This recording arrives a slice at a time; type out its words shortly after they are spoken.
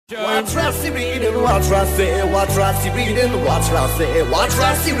Watch Rossi reading, watch Rossi, watch Rossi reading, watch Rossi, watch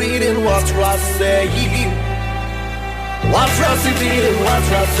Rossi reading, watch Rossi. Watch Rossi reading, watch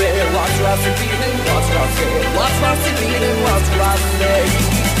Rossi, watch Rossi reading, watch Rossi, watch Rossi reading, watch Rossi.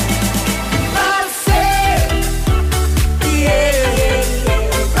 Rossi, yeah,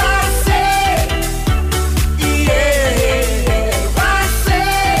 Rossi, yeah, Rossi,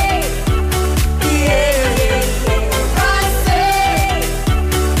 yeah, Rossi.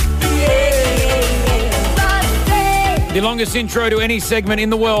 The longest intro to any segment in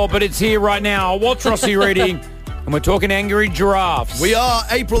the world, but it's here right now. Watch Rossi reading, and we're talking angry giraffes. We are.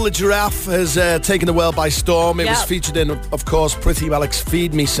 April the giraffe has taken the world by storm. It was featured in, of course, Pretty Malik's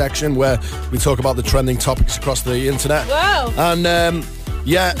Feed Me section, where we talk about the trending topics across the internet. Wow. And,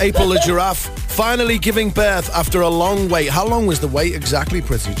 April the giraffe finally giving birth after a long wait. How long was the wait exactly,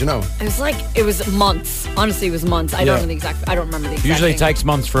 Pretty? Do you know? It was months. Honestly, it was months. I don't remember the exact Usually thing. takes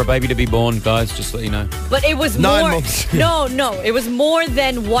months for a baby to be born, guys, just to let you know. But it was 9 more. months. No, it was more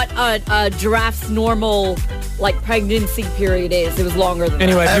than what a giraffe's normal pregnancy period is. It was longer than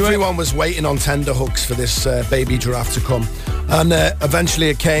Anyway, that. Everyone was waiting on tender hooks for this baby giraffe to come. And eventually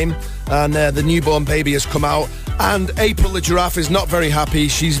it came, and the newborn baby has come out. And April the giraffe is not very happy.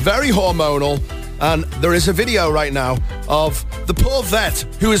 She's very hormonal. And there is a video right now of the poor vet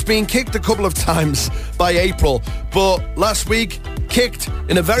who has been kicked a couple of times by April. But last week, kicked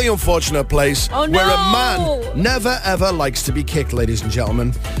in a very unfortunate place Oh, no. where a man never ever likes to be kicked, ladies and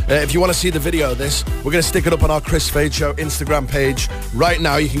gentlemen. If you want to see the video of this, we're going to stick it up on our Chris Fade Show Instagram page right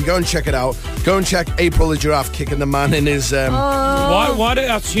now. You can go and check it out. Go and check April the giraffe kicking the man in his... Why do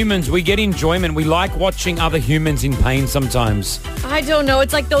us humans, we get enjoyment? We like watching other humans in pain sometimes. I don't know.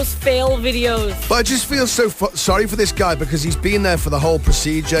 It's like those fail videos. But I just feel so sorry for this guy because he's been there for the whole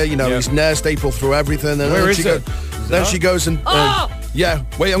procedure. You know, he's nursed April through everything. And Where then is it? Then she goes and... yeah,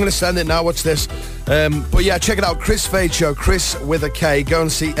 wait, I'm going to send it now. Watch this. But yeah, check it out. Chris Fade Show, Chris with a K. Go and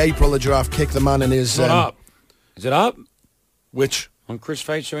see April the giraffe kick the man in his... Is it up? Is it up? Which? On Chris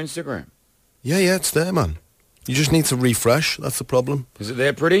Fade Show Instagram. Yeah, it's there, man. You just need to refresh. That's the problem. Is it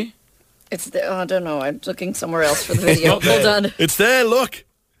there, Pretty? It's I don't know. I'm looking somewhere else for the video. Hold on. It's there, look.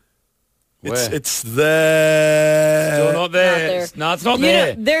 Where? It's there. Still not there. No, it's not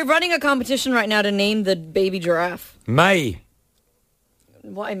there. They're running a competition right now to name the baby giraffe. May.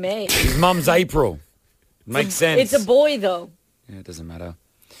 Why May? His mum's April. Makes sense. It's a boy, though. Yeah, it doesn't matter.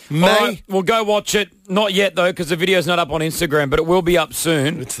 May. All right, we'll go watch it. Not yet, though, because the video's not up on Instagram, but it will be up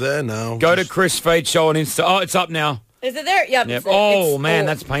soon. It's there now. Go to Chris Fade Show on Insta. Oh, it's up now. Is it there? Yeah. Yep. Oh, man,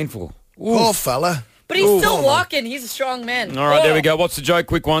 that's painful. Poor fella. But he's still walking. He's a strong man. All right, there we go. What's the joke?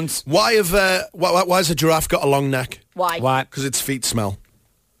 Quick ones. Why has a giraffe got a long neck? Why? What? Because its feet smell.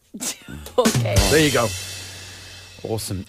 Okay. There you go. Awesome.